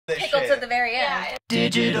Yeah.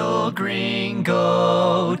 Digital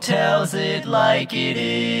Gringo tells it like it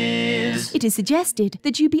is. It is suggested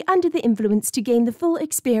that you be under the influence to gain the full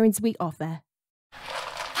experience we offer.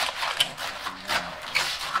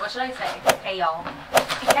 What should I say? Hey y'all.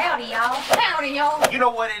 Howdy y'all. Howdy y'all. You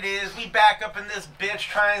know what it is? We back up in this bitch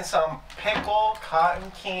trying some pickle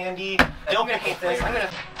cotton candy. Dill pickle flavor.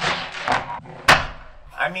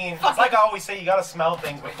 I mean, it's like I always say, you gotta smell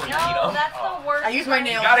things before you eat them. That's the worst. I use my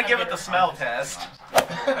nails. You gotta give it the smell test.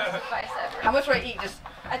 How much do I eat? Just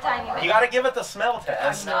a tiny bit. You gotta give it the smell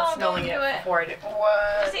test. I'm not smelling don't do it it. before I do.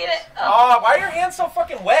 What? Just eat it. Oh, why are your hands so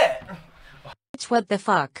fucking wet? What the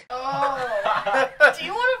fuck? Oh. Do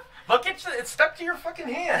you want to? Look, it's stuck to your fucking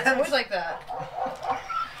hands. It's always like that.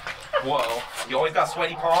 Whoa, you always got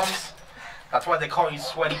sweaty palms? That's why they call you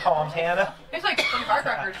Sweaty Palms, Hannah? It's like some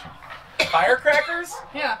firecrackers. Firecrackers?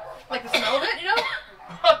 Yeah. Like the smell of it, you know?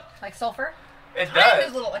 Like sulfur? It It does.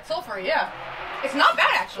 is a little like sulfur, yeah. It's not bad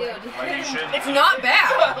actually. You should. It's not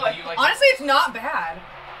bad. Honestly, it's not bad.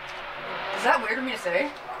 Is that weird for me to say?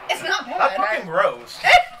 It's not bad. That's fucking gross.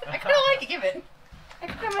 I kind of like it. Give it.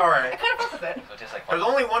 Alright. I kind of fuck with it. There's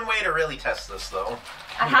only one way to really test this, though.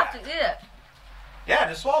 I have to eat it. Yeah,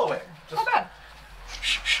 just swallow it. Not bad.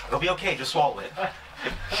 Shh, it'll be okay. Just swallow it.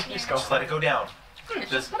 Just let it go down.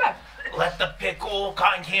 Just Not bad. let the pickle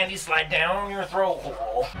cotton candy slide down your throat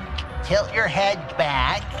hole. Tilt your head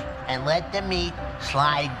back and let the meat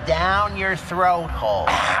slide down your throat hole.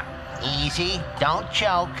 Easy, don't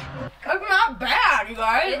choke. It's not bad, you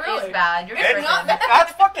guys. It really. is bad. You're It's not bad.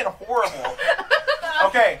 That's fucking horrible.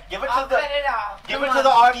 Okay, give it to the give it to the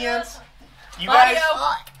audience. You guys.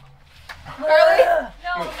 Carly?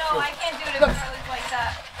 No, I can't do it if Carly's like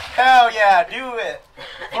that. Hell yeah, do it.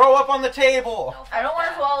 Throw up on the table. I don't want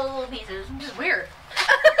to swallow little pieces. This is weird.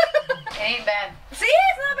 It ain't bad. See,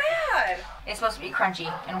 it's not bad. It's supposed to be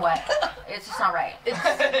crunchy and wet. It's just not right.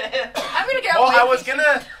 I'm gonna get. Well,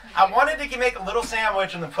 I wanted to make a little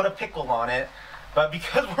sandwich and then put a pickle on it, but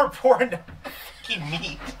because we're poor into fucking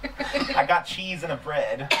meat, I got cheese and a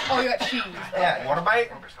bread. Oh, you got cheese. Yeah, you want a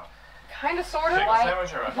bite? Kind of, sort of.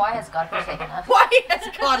 Why has God forsaken us? Why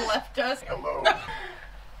has God left us? Hello.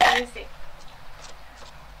 Let me see.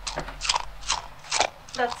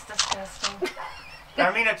 That's disgusting.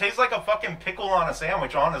 I mean, it tastes like a fucking pickle on a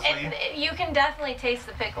sandwich, honestly. You can definitely taste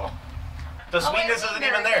the pickle. The sweetness isn't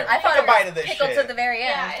even there. I thought Take a it bite was of this pickled shit. to the very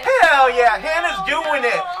end. Hell yeah, Hannah's doing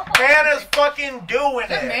it. Hannah's fucking doing Is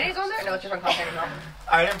there it. mayonnaise on there? No, it's just on content milk.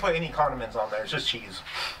 I didn't put any condiments on there. It's just cheese.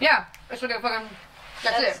 Yeah, it's like a fucking.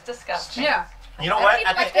 That's it. Disgusting. Yeah. You know I what? don't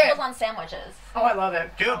even like pickles on sandwiches. Oh, I love it.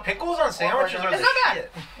 Dude, pickles on sandwiches are It's the not bad.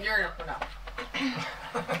 shit. You're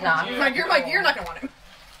Nah. you're not gonna want it.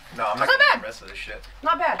 No, I'm not It's not gonna eat bad. the rest of this shit.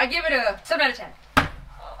 Not bad. I give it a 7 out of 10.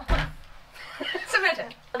 7 out of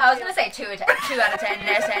 10. I was gonna say 2 out of 10. 2 out of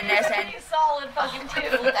 10. Solid fucking 2.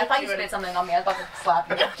 I thought you spit something on me. I was about to slap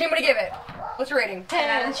you. Okay, I'm gonna give it. What's your rating? 10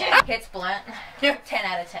 out of 10. Hits blunt. Yeah. 10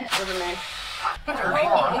 out of 10. Doesn't mean.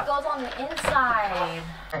 Oh, it goes on the inside.